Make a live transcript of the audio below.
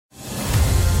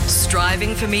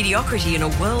Striving for mediocrity in a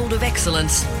world of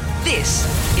excellence. This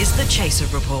is the Chaser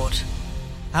Report.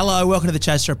 Hello, welcome to the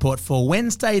Chaser Report for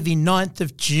Wednesday, the 9th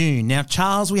of June. Now,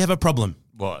 Charles, we have a problem.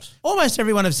 What? Almost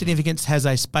everyone of significance has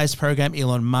a space program.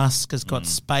 Elon Musk has got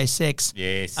SpaceX.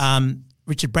 Yes.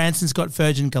 Richard Branson's got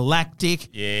Virgin Galactic.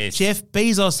 Yes. Jeff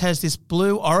Bezos has this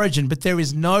Blue Origin, but there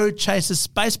is no Chaser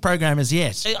space program as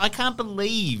yet. I can't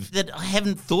believe that I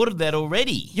haven't thought of that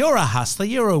already. You're a hustler.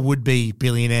 You're a would-be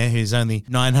billionaire who's only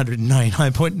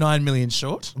 999.9 million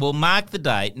short. Well, mark the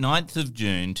date, 9th of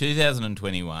June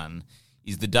 2021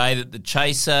 is the day that the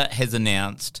Chaser has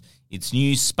announced its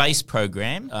new space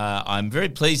program. I'm very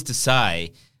pleased to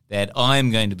say that I am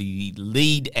going to be the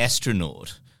lead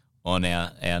astronaut on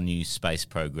our new space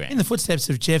program. In the footsteps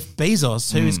of Jeff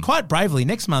Bezos, who is quite bravely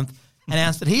next month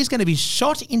announced that he's going to be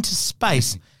shot into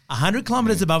space 100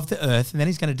 kilometres above the Earth, and then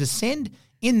he's going to descend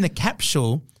in the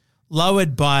capsule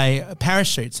lowered by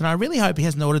parachutes. And I really hope he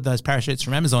hasn't ordered those parachutes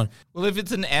from Amazon. Well, if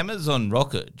it's an Amazon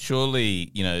rocket, surely,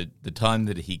 the time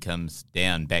that he comes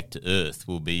down back to Earth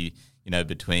will be,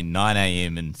 between 9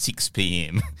 a.m. and 6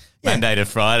 p.m. Monday to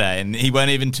Friday, and he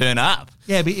won't even turn up.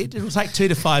 Yeah, but it'll take 2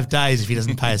 to 5 days if he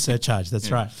doesn't pay a surcharge. That's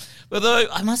right. Although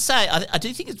I must say, I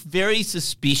do think it's very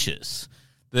suspicious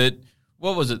that,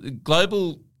 the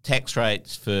global tax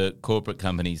rates for corporate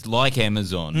companies like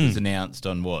Amazon was announced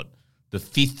on the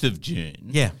 5th of June.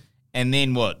 Yeah. And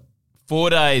then 4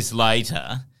 days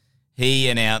later, he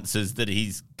announces that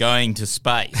he's going to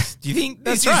space. Do you think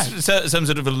this is some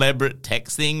sort of elaborate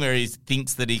tax thing where he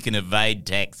thinks that he can evade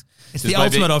tax? It's the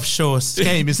ultimate offshore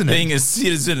scheme, isn't it? Being a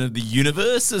citizen of the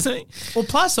universe, isn't he? Well,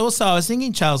 plus also I was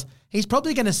thinking, Charles, he's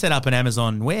probably going to set up an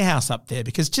Amazon warehouse up there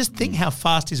because just think how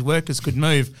fast his workers could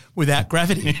move without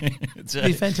gravity. It'd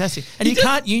be fantastic. And you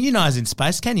can't unionise in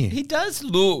space, can you? He does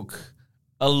look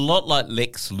a lot like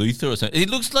Lex Luthor or something. He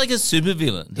looks like a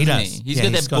supervillain, He does. He's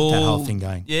got that whole thing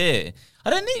going. Yeah.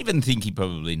 I don't even think he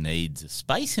probably needs a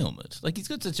space helmet. Like, he's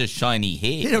got such a shiny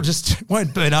head. It'll just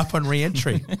won't burn up on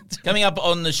re-entry. Coming up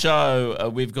on the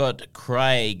show, we've got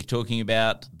Craig talking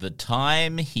about the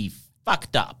time he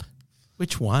fucked up.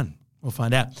 Which one? We'll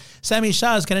find out. Sami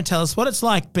Shah is going to tell us what it's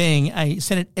like being a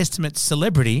Senate estimate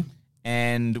celebrity.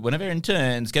 And one of our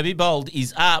interns, Gabby Bold,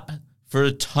 is up for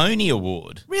a Tony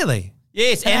Award. Really?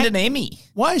 Yes, and an Emmy.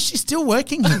 Why is she still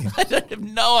working here? I have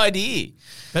no idea.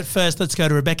 But first, let's go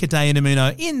to Rebecca De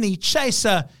Unamuno in the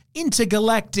Chaser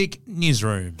Intergalactic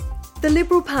Newsroom. The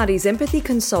Liberal Party's empathy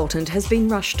consultant has been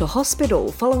rushed to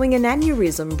hospital following an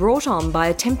aneurysm brought on by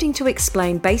attempting to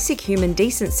explain basic human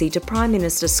decency to Prime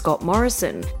Minister Scott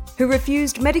Morrison, who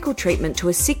refused medical treatment to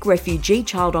a sick refugee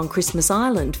child on Christmas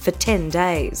Island for 10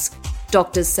 days.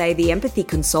 Doctors say the empathy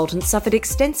consultant suffered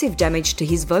extensive damage to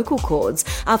his vocal cords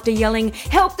after yelling,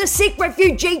 "Help the sick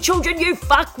refugee children, you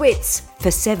fuckwits!" for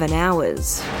 7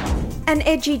 hours. An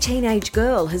edgy teenage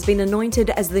girl has been anointed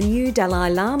as the new Dalai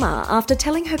Lama after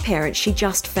telling her parents she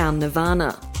just found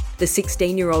Nirvana. The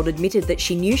 16-year-old admitted that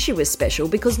she knew she was special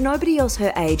because nobody else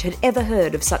her age had ever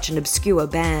heard of such an obscure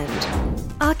band.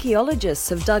 Archaeologists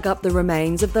have dug up the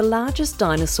remains of the largest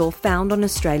dinosaur found on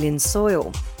Australian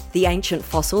soil. The ancient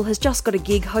fossil has just got a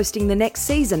gig hosting the next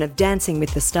season of Dancing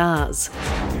with the Stars.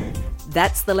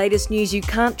 That's the latest news you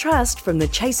can't trust from the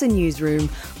Chaser Newsroom.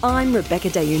 I'm Rebecca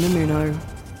De Unamuno.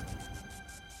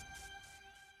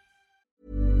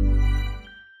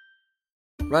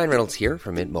 Ryan Reynolds here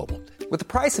from Mint Mobile. With the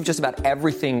price of just about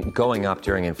everything going up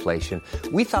during inflation,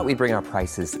 we thought we'd bring our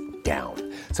prices down.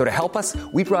 So to help us,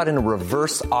 we brought in a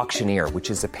reverse auctioneer,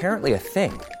 which is apparently a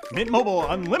thing. Mint Mobile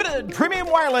Unlimited Premium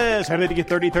Wireless. How to get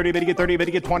 30, 30, bit to get 30, bit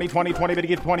to get 20, 20, 20, bit to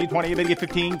get 20, 20, bit to get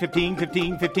 15, 15,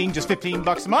 15, 15, just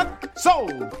 $15 a month?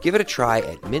 Sold! Give it a try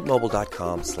at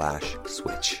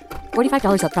mintmobile.com/switch.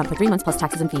 $45 up front for 3 months plus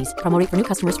taxes and fees. Promo rate for new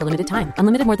customers for limited time.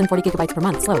 Unlimited more than 40 gigabytes per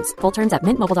month. Slows full terms at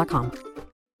mintmobile.com.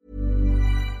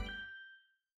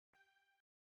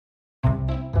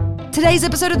 Today's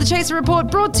episode of the Chaser Report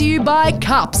brought to you by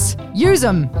Cups. Use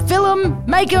them, fill them,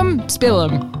 make them, spill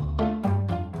them.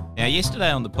 Now, yesterday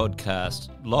on the podcast,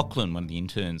 Lachlan, one of the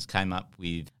interns, came up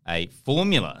with a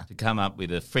formula to come up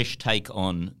with a fresh take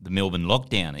on the Melbourne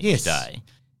lockdown each day.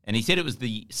 And he said it was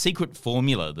the secret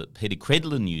formula that Peter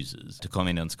Credlin uses to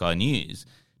comment on Sky News.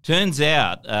 Turns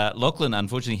out, Lachlan,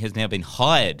 unfortunately, has now been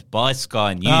hired by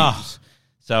Sky News.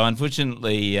 So,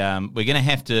 unfortunately, we're going to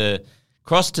have to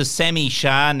Cross to Sami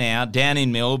Shah now, down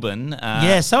in Melbourne.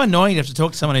 So annoying to have to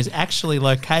talk to someone who's actually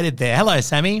located there. Hello,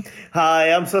 Sami.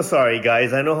 Hi, I'm so sorry,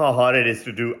 guys. I know how hard it is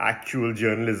to do actual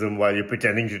journalism while you're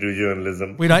pretending to do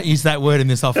journalism. We don't use that word in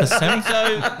this office, Sami.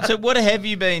 So what have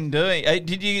you been doing?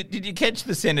 Did you catch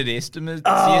the Senate estimates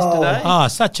yesterday? Oh,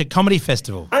 such a comedy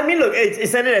festival. I mean, look,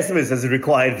 Senate Estimates has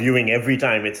required viewing every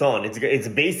time it's on. It's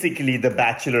basically The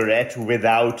Bachelorette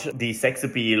without the sex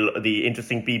appeal, the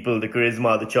interesting people, the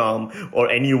charisma, the charm, or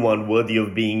anyone worthy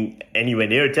of being anywhere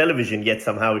near television, yet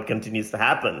somehow it continues to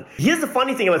happen. Here's the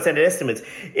funny thing about Senate Estimates.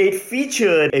 It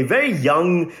featured a very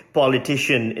young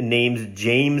politician named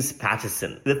James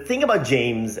Patterson. The thing about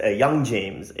James, young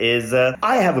James, is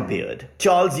I have a beard.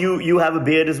 Charles, you have a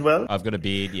beard as well? I've got a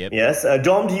beard, yep. Yes.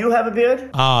 Dom, do you have a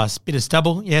beard? A bit of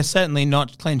stubble. Yeah, certainly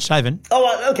not clean shaven. Oh,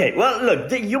 well, okay. Well,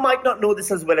 look, you might not know this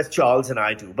as well as Charles and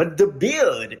I do, but the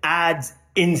beard adds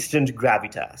instant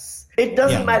gravitas. It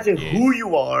doesn't matter who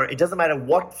you are. It doesn't matter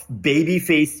what baby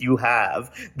face you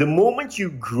have. The moment you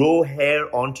grow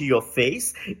hair onto your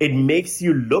face, it makes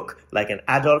you look like an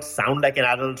adult, sound like an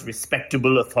adult,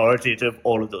 respectable, authoritative,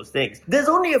 all of those things. There's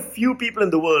only a few people in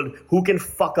the world who can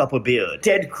fuck up a beard.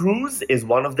 Ted Cruz is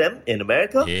one of them in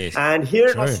America. Yes. And here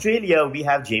in Australia, we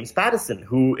have James Patterson,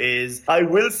 who is, I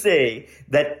will say,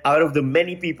 that out of the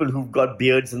many people who've got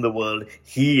beards in the world,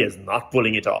 he is not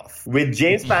pulling it off. With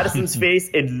James Patterson's face,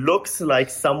 it looks like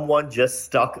someone just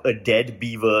stuck a dead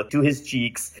beaver to his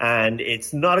cheeks, and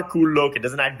it's not a cool look. It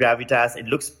doesn't add gravitas. It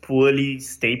looks poorly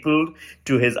stapled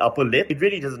to his upper lip. It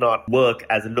really does not work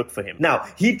as a look for him. Now,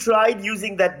 he tried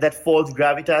using that false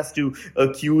gravitas to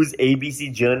accuse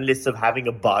ABC journalists of having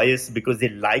a bias because they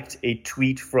liked a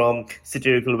tweet from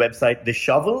satirical website The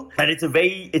Shovel, and it's a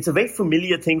very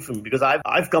familiar thing for me because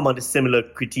I've come under similar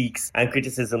critiques and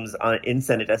criticisms in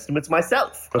Senate Estimates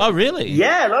myself. Oh, really?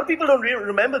 Yeah, a lot of people don't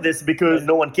remember this because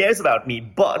no one cares about me,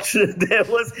 but there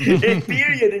was a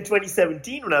period in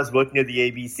 2017 when I was working at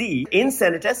the ABC. In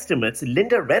Senate Estimates,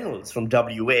 Linda Reynolds from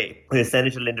WA,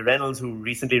 Senator Linda Reynolds, who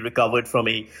recently recovered from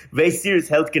a very serious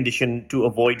health condition to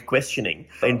avoid questioning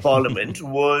in Parliament,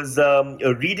 was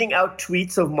reading out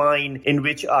tweets of mine in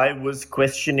which I was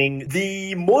questioning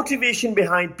the motivation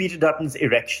behind Peter Dutton's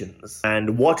erections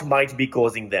and what might be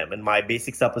causing them. And my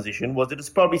basic supposition was that it's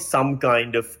probably some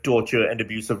kind of torture and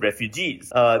abuse of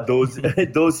refugees.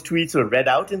 Those tweets were read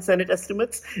out in Senate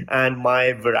Estimates, and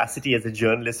my veracity as a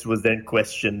journalist was then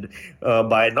questioned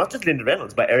by not just Linda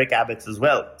Reynolds, by Eric Abbott's as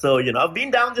well. So, I've been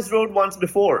down this road once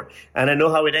before, and I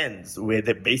know how it ends, with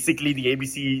basically the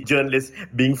ABC journalist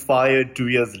being fired 2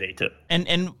 years later.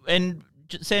 And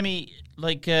Sami,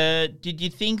 did you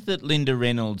think that Linda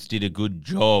Reynolds did a good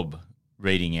job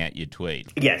reading out your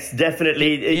tweet? Yes,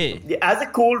 definitely. As a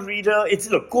cold reader,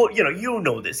 you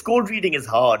know this. Cold reading is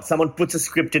hard. Someone puts a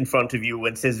script in front of you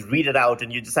and says, read it out,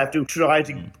 and you just have to try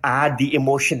to add the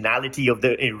emotionality of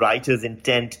the writer's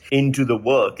intent into the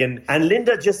work. And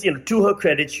Linda just, to her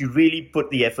credit, she really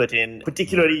put the effort in,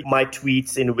 particularly my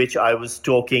tweets in which I was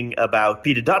talking about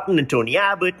Peter Dutton and Tony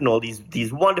Abbott and all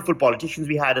these wonderful politicians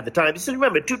we had at the time. So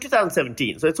remember,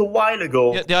 2017, so it's a while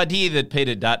ago. The idea that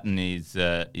Peter Dutton is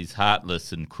heartless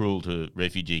and cruel to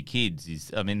refugee kids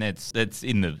that's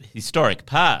in the historic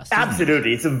past.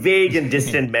 Absolutely. It's a vague and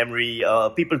distant memory.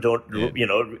 People don't,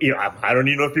 I don't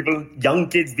even know if young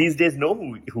kids these days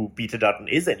know who Peter Dutton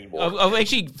is anymore. I've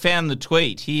actually found the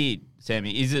tweet here,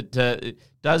 Sami. Is it,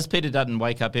 does Peter Dutton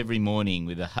wake up every morning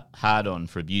with a hard-on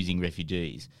for abusing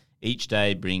refugees? Each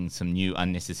day brings some new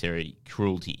unnecessary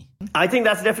cruelty. I think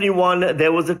that's definitely one.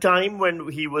 There was a time when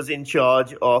he was in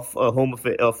charge of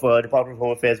Department of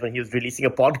Home Affairs when he was releasing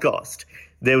a podcast.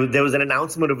 There was an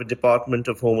announcement of a Department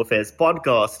of Home Affairs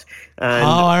podcast. And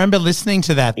I remember listening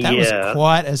to that. That was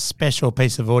quite a special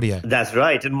piece of audio. That's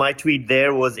right. And my tweet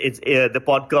there was, the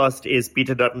podcast is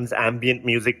Peter Dutton's ambient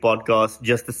music podcast,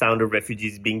 just the sound of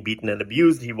refugees being beaten and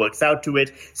abused. He works out to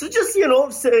it. So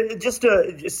just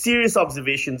serious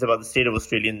observations about the state of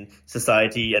Australian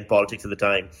society and politics at the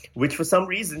time, which for some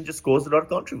reason just caused a lot of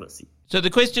controversy. So the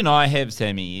question I have,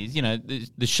 Sami, is,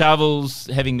 the Shovels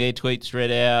having their tweets read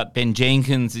out, Ben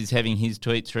Jenkins is having his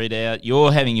tweets read out,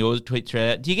 you're having your tweets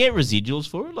read out. Do you get residuals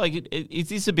for it? Is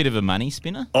this a bit of a money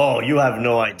spinner? Oh, you have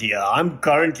no idea. I'm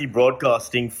currently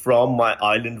broadcasting from my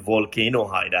island volcano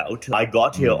hideout. I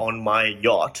got here on my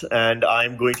yacht, and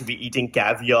I'm going to be eating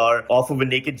caviar off of a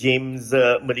naked James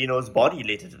Molino's body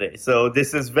later today. So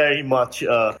this is very much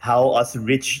how us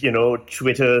rich,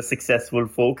 Twitter successful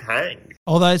folk hang.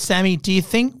 Although, Sami, do you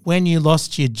think when you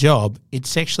lost your job, it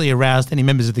sexually aroused any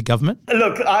members of the government?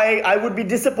 Look, I would be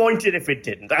disappointed if it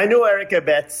didn't. I know Erica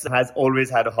Betts has always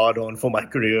had a hard-on for my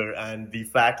career, and the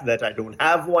fact that I don't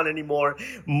have one anymore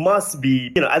must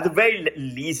be, at the very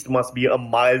least, must be a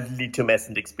mildly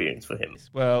tumescent experience for him.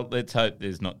 Well, let's hope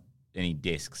there's not any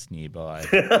desks nearby.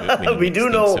 We do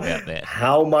know about that.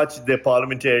 how much the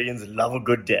parliamentarians love a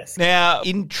good desk. Now,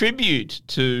 in tribute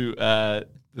to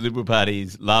the Liberal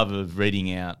Party's love of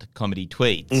reading out comedy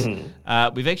tweets,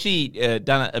 we've actually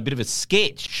done a bit of a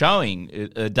sketch showing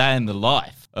a day in the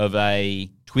life of a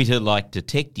Twitter-like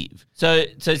detective. So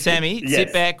Sammy, Yes.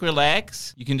 sit back,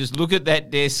 relax. You can just look at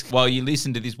that desk while you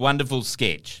listen to this wonderful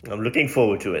sketch. I'm looking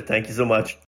forward to it. Thank you so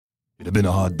much. It had been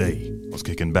a hard day. I was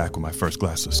kicking back with my first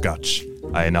glass of scotch,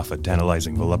 eyeing off a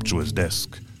tantalizing, voluptuous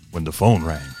desk, when the phone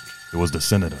rang. It was the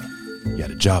senator. He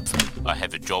had a job for me. I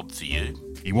have a job for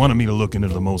you. He wanted me to look into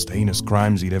the most heinous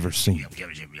crimes he'd ever seen.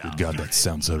 Good God, that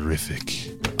sounds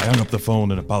horrific. I hung up the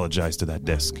phone and apologized to that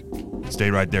desk.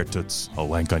 Stay right there, Toots. I'll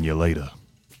wank on you later.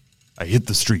 I hit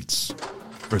the streets.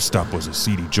 First stop was a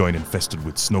seedy joint infested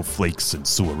with snowflakes and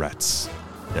sewer rats.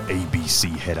 The ABC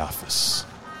head office.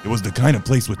 It was the kind of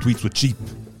place where tweets were cheap,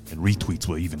 and retweets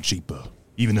were even cheaper.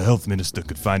 Even the health minister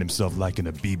could find himself liking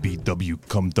a BBW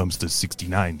cum dumpster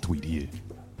 69 tweet here.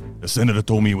 The senator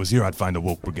told me it was here I'd find a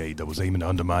woke brigade that was aiming to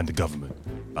undermine the government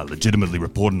by legitimately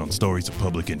reporting on stories of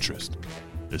public interest.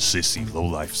 The sissy,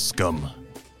 low-life scum.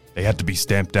 They had to be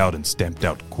stamped out and stamped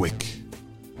out quick.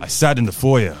 I sat in the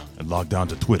foyer and logged on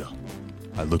to Twitter.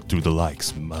 I looked through the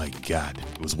likes. My God,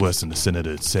 it was worse than the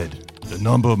senator had said. The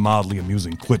number of mildly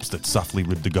amusing quips that softly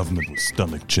ribbed the government was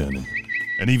stomach-churning.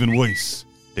 And even worse,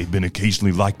 they'd been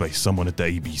occasionally liked by someone at the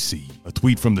ABC. A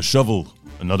tweet from The Shovel,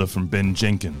 another from Ben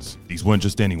Jenkins. These weren't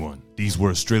just anyone. These were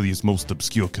Australia's most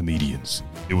obscure comedians.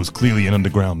 It was clearly an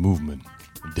underground movement.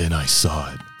 And then I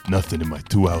saw it. Nothing in my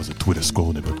 2 hours of Twitter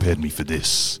scrolling had prepared me for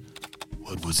this.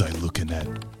 What was I looking at?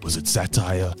 Was it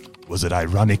satire? Was it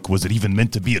ironic? Was it even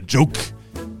meant to be a joke?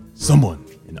 Someone,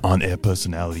 an on-air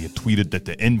personality, had tweeted that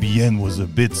the NBN was a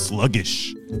bit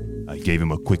sluggish. I gave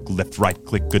him a quick left-right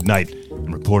click goodnight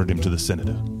and reported him to the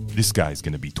senator. This guy's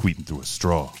gonna be tweeting through a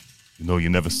straw. You know you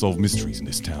never solve mysteries in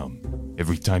this town.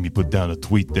 Every time you put down a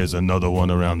tweet, there's another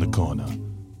one around the corner.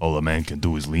 All a man can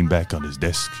do is lean back on his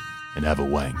desk and have a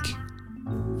wank.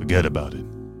 Forget about it.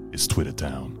 It's Twitter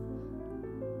town.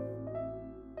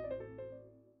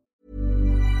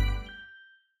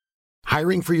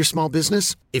 Hiring for your small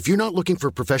business? If you're not looking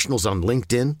for professionals on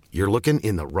LinkedIn, you're looking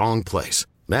in the wrong place.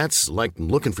 That's like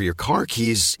looking for your car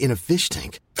keys in a fish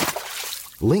tank.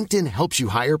 LinkedIn helps you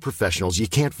hire professionals you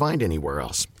can't find anywhere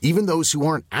else, even those who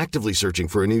aren't actively searching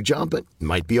for a new job but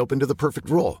might be open to the perfect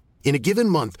role. In a given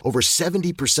month, over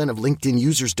 70% of LinkedIn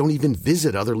users don't even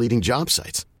visit other leading job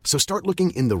sites. So start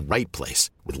looking in the right place.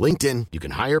 With LinkedIn, you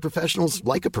can hire professionals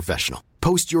like a professional.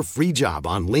 Post your free job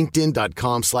on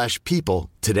linkedin.com/people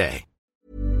today.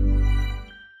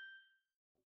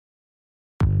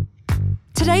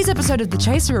 Today's episode of The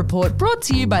Chaser Report brought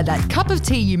to you by that cup of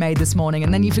tea you made this morning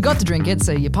and then you forgot to drink it,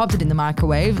 so you popped it in the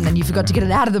microwave and then you forgot to get it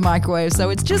out of the microwave,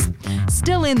 so it's just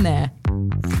still in there.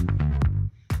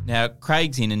 Now,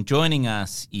 Craig's in, and joining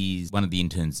us is one of the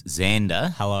interns,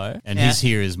 Xander. Hello. And he's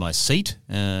here as my seat,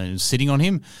 sitting on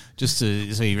him, just so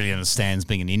he really understands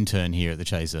being an intern here at The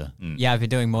Chaser. Yeah, I've been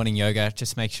doing morning yoga.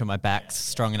 Just make sure my back's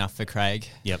strong enough for Craig.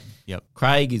 Yep.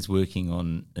 Craig is working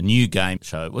on a new game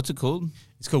show. What's it called?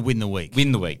 It's called Win the Week.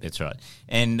 Win the Week, that's right.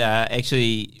 And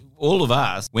actually, all of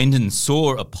us went and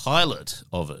saw a pilot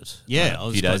of it Yeah,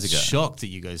 a few days ago. shocked that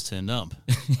you guys turned up.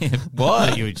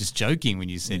 Why? You were just joking when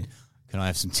you said, can I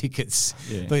have some tickets?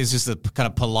 Yeah. But it's just a kind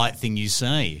of polite thing you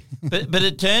say. But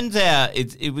it turns out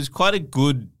it was quite a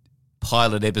good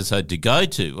pilot episode to go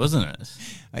to, wasn't it?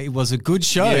 It was a good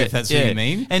show, if that's what you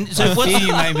mean. And so I fear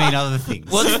you may mean other things.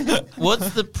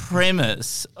 What's the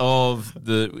premise of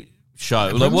the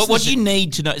show? Like, what do you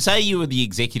need to know? Say you were the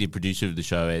executive producer of the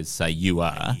show, as say you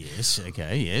are. Yes,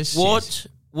 okay, yes.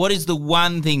 What is the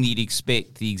one thing that you'd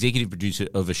expect the executive producer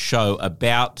of a show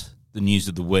about the news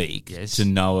of the week to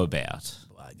know about?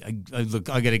 Look,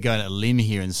 I got to go on a limb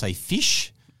here and say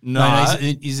fish. No.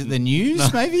 Is it the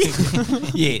news, maybe?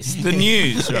 Yes, the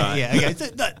news, right. Yeah, okay.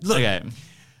 Look. Okay.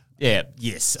 Yeah.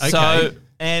 Yes, okay. So,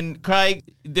 and Craig,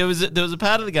 there was a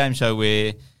part of the game show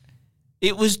where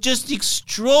it was just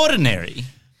extraordinary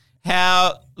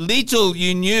how little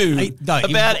you knew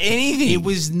about anything. It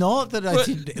was not that I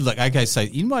did. Look, okay, so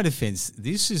in my defense,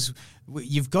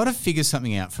 you've got to figure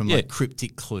something out from like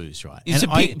cryptic clues, right? It's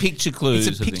picture clues.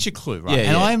 It's a picture clue, right?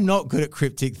 And I am not good at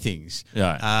cryptic things.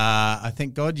 Right. I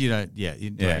thank God you don't. Yeah.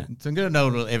 So I'm going to know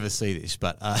if I'll ever see this,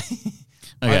 but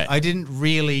Okay. I didn't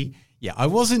really. Yeah, I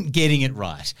wasn't getting it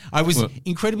right. I was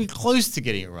incredibly close to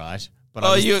getting it right. But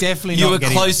I was definitely you not were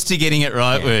getting close to getting it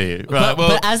right, were you? Right.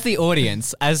 But as the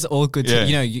audience, as all good,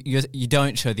 you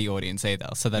don't show the audience either,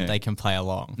 so that they can play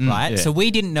along, right? Yeah. So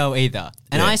we didn't know either,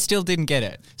 and I still didn't get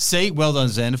it. See, well done,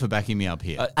 Xander, for backing me up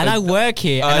here. And I work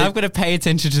here, and I've got to pay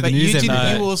attention to the But news.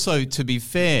 you also, to be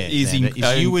fair,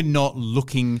 Xander, you were not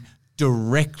looking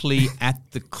directly at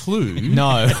the clue.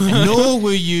 No. Nor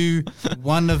were you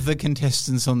one of the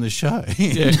contestants on the show.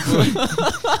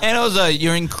 And also,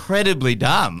 you're incredibly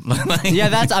dumb.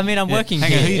 I'm working Hang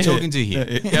here. on, who are you talking to here?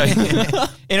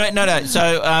 Anyway, no.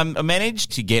 So I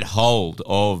managed to get hold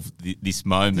of this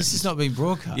moment. This is not being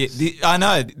broadcast. I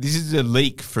know. This is a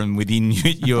leak from within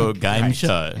your game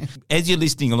show. As you're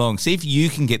listening along, see if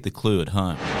you can get the clue at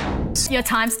home. Your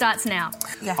time starts now.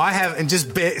 Yeah. I have, and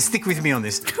just stick with me on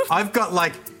this, I've got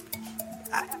like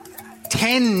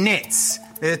 10 nets.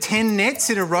 There are 10 nets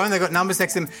in a row, and they've got numbers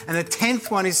next to them, and the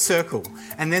 10th one is circle.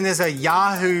 And then there's a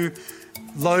Yahoo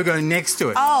logo next to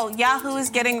it. Oh, Yahoo is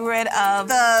getting rid of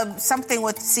the something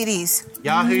with cities.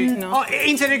 Yahoo? No. Oh,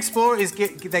 Internet Explorer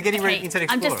they're getting rid of Internet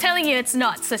Explorer. I'm just telling you it's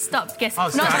not, so stop guessing. Oh,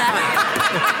 It's not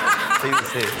that.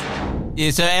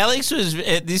 Yeah, so Alex was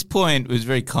at this point was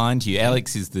very kind to you.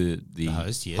 Alex is the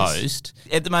host, yes. host.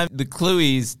 At the moment, the clue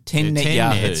is 10 net 10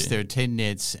 Yahoo. nets. There are 10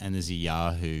 nets, and there's a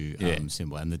Yahoo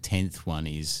symbol, and the 10th one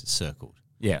is circled.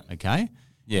 Yeah. Okay?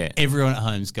 Yeah. Everyone at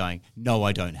home's going, no,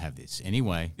 I don't have this.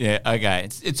 Anyway. Yeah, okay.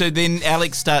 So then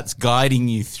Alex starts guiding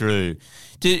you through.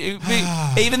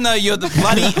 Even though you're the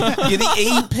you're the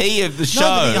EP of the show.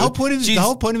 No, the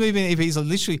whole point of me being EP is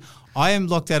literally, I am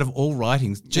locked out of all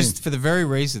writings just for the very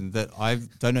reason that I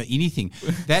don't know anything.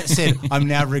 That said, I'm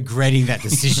now regretting that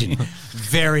decision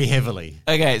very heavily.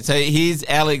 Okay, so here's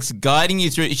Alex guiding you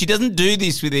through. She doesn't do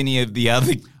this with any of the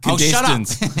other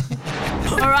contestants. Oh,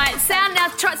 shut up. All right, Sam, now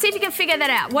see if you can figure that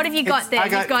out. What have you got there? I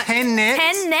got You've got 10 nets.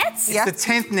 10 nets? It's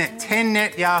the 10th net. 10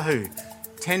 net Yahoo.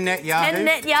 10 net Yahoo. 10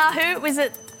 net Yahoo? Was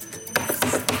it?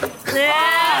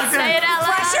 Yeah, say it out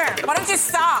loud. Pressure. Why don't you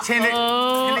stop? 10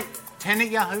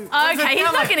 net Yahoo. Okay,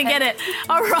 he's not going to get it.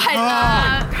 All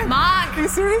right, Mark. Are you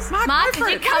serious? Mark, did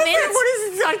you come in? What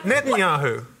is it?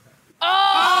 Netanyahu.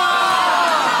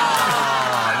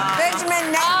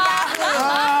 Benjamin Netanyahu.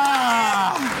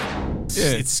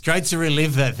 It's great to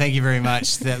relive that. Thank you very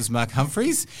much. That was Mark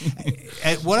Humphreys.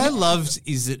 What I loved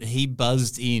is that he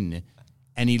buzzed in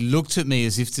and he looked at me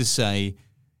as if to say,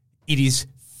 it is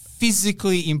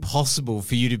physically impossible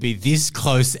for you to be this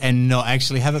close and not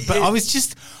actually have it. But I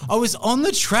was on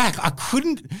the track. I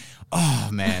couldn't. Oh,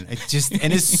 man.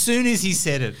 And as soon as he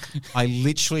said it, I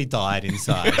literally died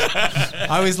inside.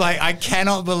 I was like, I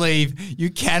cannot believe you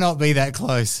cannot be that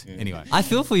close. Yeah. Anyway. I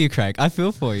feel for you, Craig. I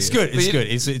feel for you. It's good.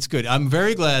 It's good. I'm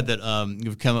very glad that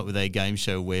you've come up with a game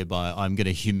show whereby I'm going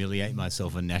to humiliate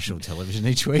myself on national television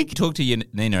each week. Talk to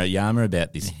Nina Oyama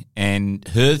about this, and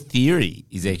her theory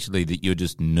is actually that you're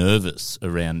just nervous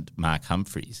around Mark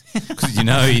Humphreys because you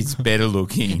know he's better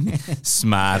looking,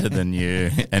 smarter than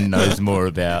you, and knows more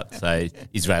about, say,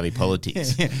 Israeli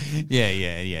politics.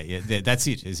 Yeah. That's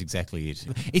it. That's exactly it.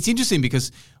 It's interesting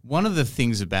because one of the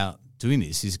things about doing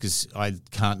this is because I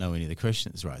can't know any of the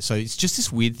questions, right? So it's just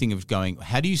this weird thing of going,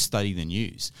 how do you study the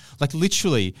news? Like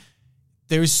literally,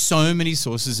 there is so many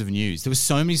sources of news. There were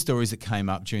so many stories that came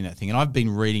up during that thing. And I've been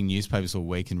reading newspapers all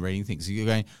week and reading things. You're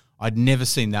going, I'd never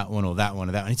seen that one or that one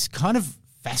or that one. It's kind of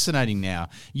fascinating now. It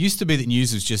used to be that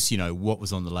news was just, what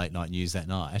was on the late night news that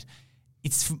night.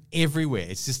 It's from everywhere.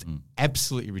 It's just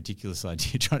absolutely ridiculous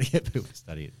idea trying to get people to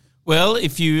study it. Well,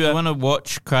 if you want to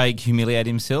watch Craig humiliate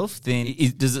himself, then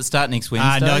does it start next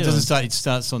Wednesday? No, it doesn't start. It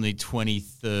starts on the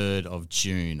 23rd of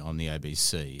June on the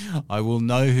ABC. I will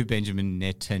know who Benjamin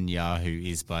Netanyahu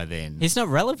is by then. He's not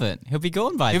relevant. He'll be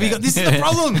gone by then. This is the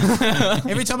problem.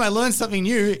 Every time I learn something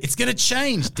new, it's going to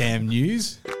change, damn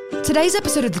news. Today's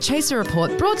episode of The Chaser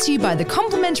Report brought to you by the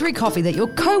complimentary coffee that your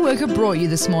co-worker brought you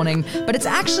this morning. But it's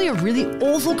actually a really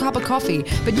awful cup of coffee.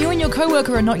 But you and your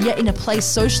co-worker are not yet in a place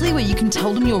socially where you can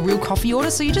tell them your real coffee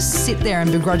order, so you just sit there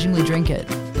and begrudgingly drink it.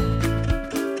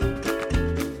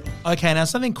 Okay, now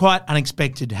something quite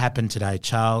unexpected happened today,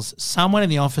 Charles. Someone in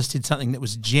the office did something that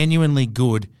was genuinely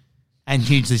good and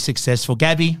hugely successful.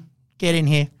 Gabby, get in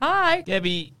here. Hi.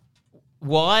 Gabby,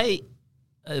 why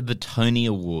are the Tony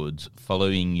Awards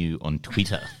following you on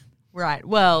Twitter? Right.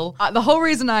 Well, the whole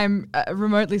reason I'm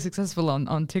remotely successful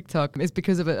on TikTok is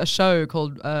because of a show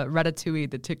called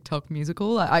Ratatouille, the TikTok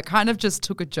musical. I kind of just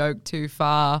took a joke too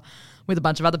far with a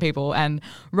bunch of other people and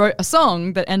wrote a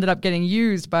song that ended up getting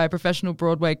used by a professional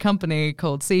Broadway company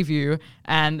called Seaview,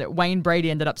 and Wayne Brady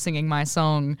ended up singing my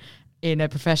song in a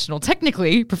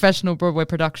technically professional Broadway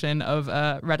production of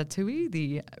Ratatouille,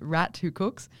 the rat who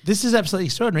cooks. This is absolutely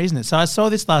extraordinary, isn't it? So I saw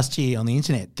this last year on the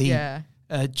internet.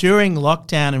 During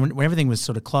lockdown and when everything was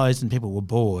sort of closed and people were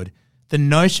bored, the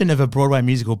notion of a Broadway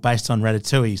musical based on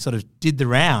Ratatouille sort of did the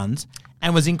rounds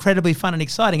and was incredibly fun and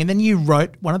exciting. And then you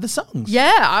wrote one of the songs.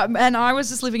 Yeah, and I was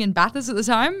just living in Bathurst at the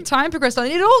time. Time progressed on.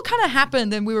 It all kind of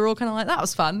happened and we were all kind of like, that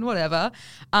was fun, whatever.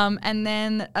 And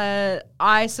then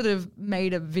I sort of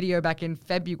made a video back in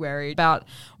February about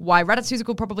why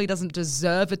Ratatouille probably doesn't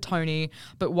deserve a Tony,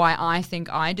 but why I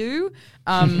think I do.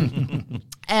 And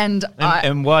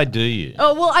why do you?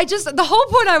 Oh, well, the whole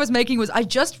point I was making was I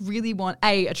just really want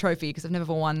a trophy because I've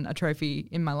never won a trophy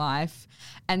in my life,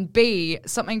 and B,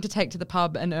 something to take to the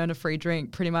pub and earn a free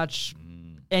drink pretty much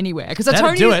anywhere. Because a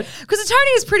Tony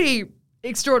is pretty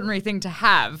extraordinary thing to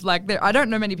have. Like, I don't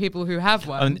know many people who have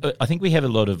one. I think we have a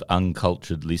lot of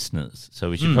uncultured listeners, so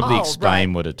we should probably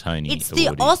explain what a Tony It's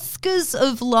Award the Oscars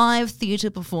of live theatre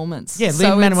performance. Yeah,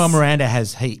 Lin-Manuel Miranda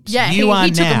has heaps. Yeah, he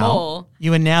took them all.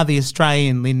 You are now the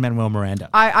Australian Lin-Manuel Miranda.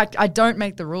 I don't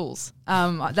make the rules.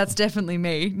 That's definitely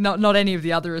me. Not any of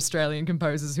the other Australian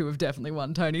composers who have definitely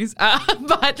won Tonys.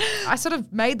 But I sort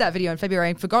of made that video in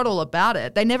February and forgot all about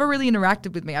it. They never really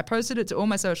interacted with me. I posted it to all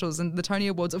my socials, and the Tony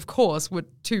Awards, of course, were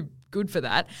too good for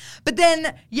that. But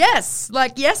then, yes,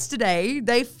 like yesterday,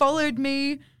 they followed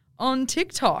me on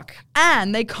TikTok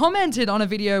and they commented on a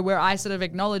video where I sort of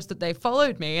acknowledged that they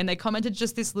followed me, and they commented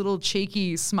just this little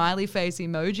cheeky smiley face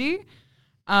emoji.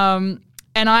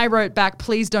 And I wrote back,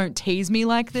 please don't tease me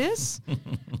like this.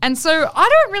 And so I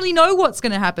don't really know what's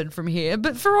going to happen from here,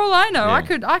 but for all I know,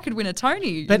 I could win a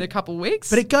Tony in a couple of weeks.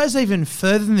 But it goes even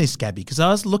further than this, Gabby, because I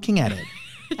was looking at it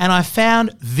and I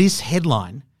found this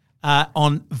headline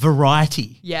on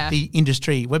Variety, the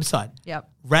industry website. Yep.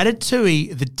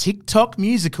 Ratatouille, the TikTok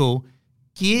musical,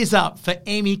 gears up for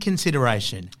Emmy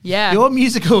consideration. Yeah. Your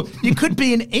musical, you could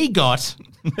be an EGOT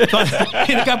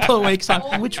in a couple of weeks'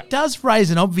 time, which does raise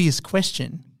an obvious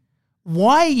question.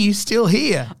 Why are you still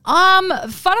here?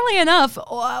 Funnily enough,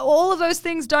 all of those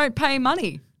things don't pay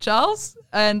money, Charles.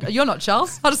 And you're not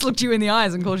Charles. I just looked you in the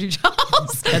eyes and called you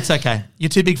Charles. That's okay. You're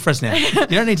too big for us now. You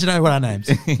don't need to know what our names.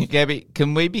 Gabby,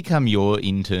 can we become your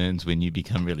interns when you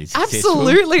become really successful?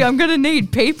 Absolutely. I'm going to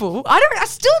need people. I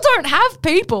still don't have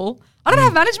people. I don't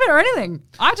have management or anything.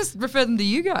 I just refer them to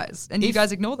you guys, and you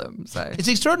guys ignore them. So it's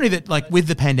extraordinary that, like, with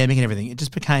the pandemic and everything, it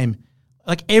just became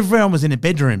like everyone was in a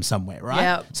bedroom somewhere, right?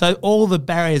 Yeah. So all the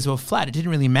barriers were flat. It didn't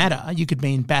really matter. You could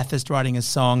be in Bathurst writing a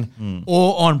song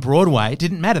or on Broadway. It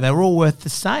didn't matter. They were all worth the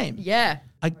same. Yeah.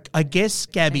 I guess,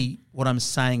 Gabby, what I'm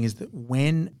saying is that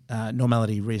when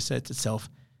normality reasserts itself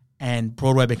and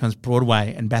Broadway becomes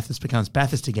Broadway and Bathurst becomes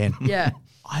Bathurst again,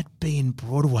 I'd be in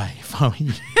Broadway if I were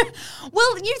you.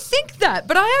 Well, you'd think that,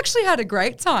 but I actually had a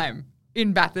great time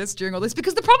in Bathurst during all this,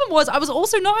 because the problem was I was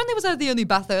also, not only was I the only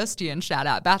Bathurstian, shout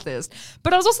out Bathurst,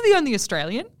 but I was also the only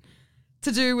Australian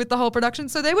to do with the whole production.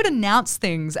 So they would announce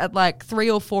things at like 3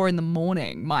 or 4 in the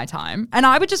morning, my time, and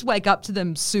I would just wake up to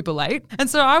them super late. And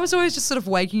so I was always just sort of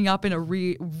waking up in a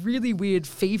really weird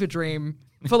fever dream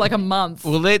for like a month.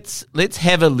 Well, let's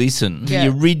have a listen to the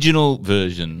original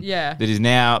version that is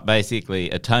now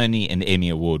basically a Tony and Emmy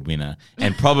Award winner,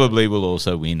 and probably will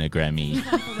also win a Grammy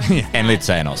and let's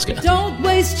say an Oscar. Don't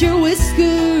waste your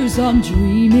whiskers on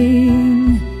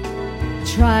dreaming.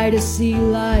 Try to see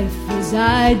life as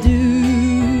I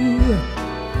do.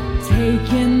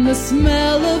 Take in the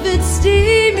smell of it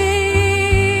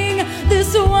steaming.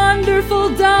 This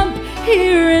wonderful dump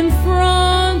here in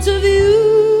front of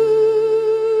you.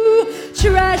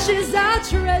 Trash is our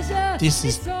treasure. This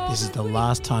is the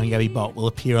last time Gabby Bolt will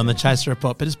appear on the Chaser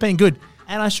Report, but it's been good.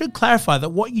 And I should clarify that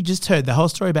what you just heard, the whole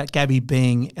story about Gabby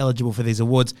being eligible for these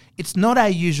awards, it's not our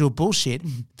usual bullshit.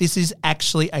 This is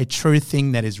actually a true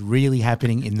thing that is really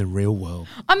happening in the real world.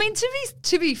 I mean,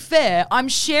 to be fair, I'm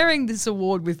sharing this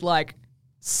award with like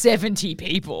 70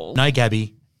 people. No,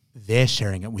 Gabby, they're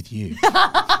sharing it with you.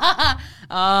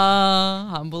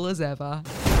 Humble as ever.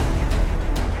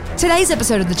 Today's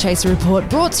episode of The Chaser Report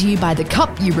brought to you by the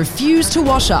cup you refuse to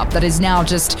wash up that is now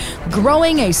just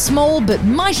growing a small but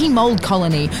mighty mould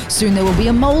colony. Soon there will be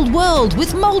a mould world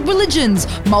with mould religions,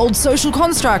 mould social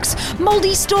constructs,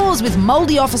 mouldy stores with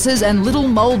mouldy offices, and little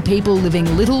mould people living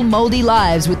little mouldy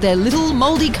lives with their little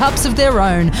mouldy cups of their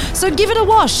own. So give it a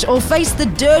wash or face the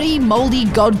dirty, mouldy,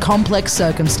 God-complex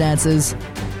circumstances.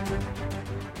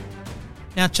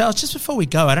 Now, Charles, just before we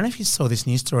go, I don't know if you saw this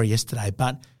news story yesterday,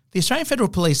 but the Australian Federal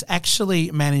Police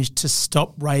actually managed to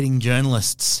stop raiding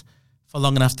journalists for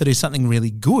long enough to do something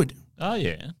really good. Oh,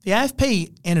 yeah. The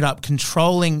AFP ended up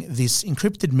controlling this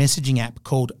encrypted messaging app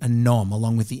called Anom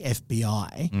along with the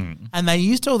FBI. And they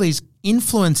used all these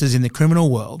influencers in the criminal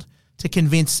world to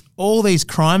convince all these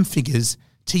crime figures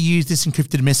to use this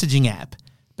encrypted messaging app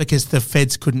because the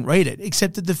feds couldn't read it,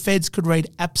 except that the feds could read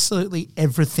absolutely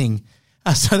everything.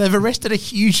 So they've arrested a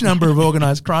huge number of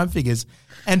organised crime figures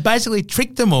and basically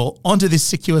tricked them all onto this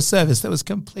secure service that was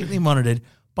completely monitored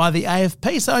by the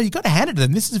AFP. So you've got to hand it to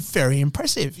them. This is very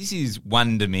impressive. This is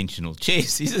one-dimensional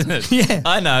chess, isn't it? Yeah.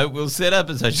 I know. We'll set up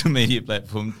a social media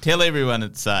platform, tell everyone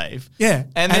it's safe, Yeah.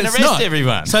 and then it's arrest not.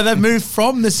 everyone. So they've moved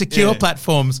from the secure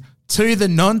platforms to the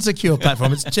non-secure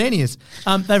platform. It's genius.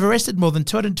 They've arrested more than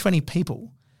 220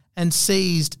 people and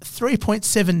seized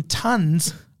 3.7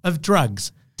 tonnes of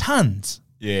drugs. Tonnes.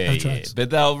 Yeah, but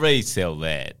they'll resell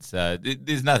that. So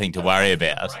there's nothing to worry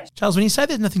about. Charles, when you say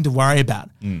there's nothing to worry about,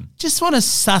 just want to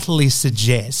subtly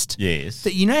suggest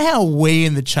that you know how we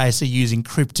in The Chase are using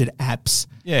encrypted apps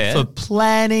for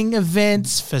planning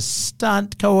events, for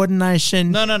stunt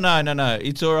coordination? No.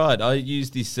 It's all right. I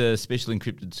use this special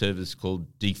encrypted service called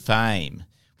Defame,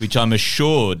 which I'm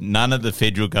assured none of the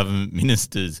federal government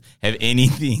ministers have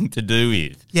anything to do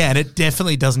with. Yeah, and it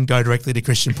definitely doesn't go directly to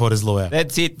Christian Porter's lawyer.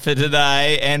 That's it for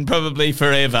today and probably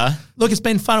forever. Look, it's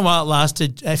been fun while it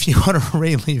lasted. If you want to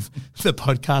relive the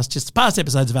podcast, just past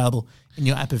episodes available in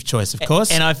your app of choice, of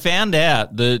course. And I found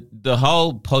out that the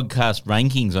whole podcast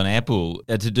rankings on Apple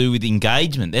are to do with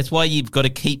engagement. That's why you've got to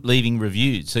keep leaving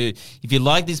reviews. So if you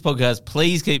like this podcast,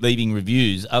 please keep leaving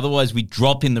reviews. Otherwise, we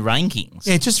drop in the rankings.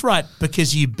 Yeah, just write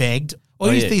because you begged.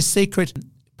 Or use the secret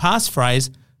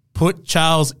passphrase, put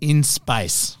Charles in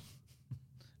space.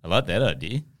 I like that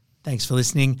idea. Thanks for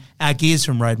listening. Our gears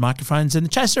from Rode Microphones and the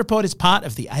Chaser Report is part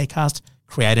of the Acast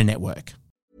Creator Network.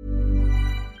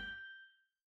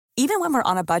 Even when we're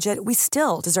on a budget, we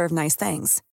still deserve nice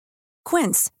things.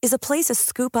 Quince is a place to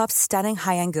scoop up stunning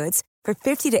high-end goods for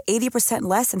 50 to 80%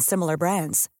 less than similar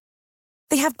brands.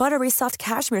 They have buttery soft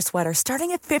cashmere sweaters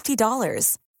starting at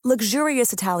 $50,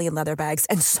 luxurious Italian leather bags,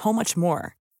 and so much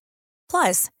more.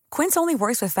 Plus, Quince only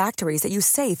works with factories that use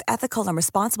safe, ethical, and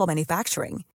responsible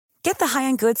manufacturing. Get the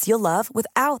high-end goods you'll love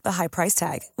without the high price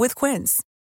tag with Quince.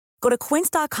 Go to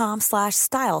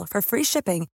quince.com/style for free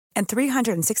shipping and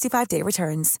 365-day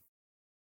returns.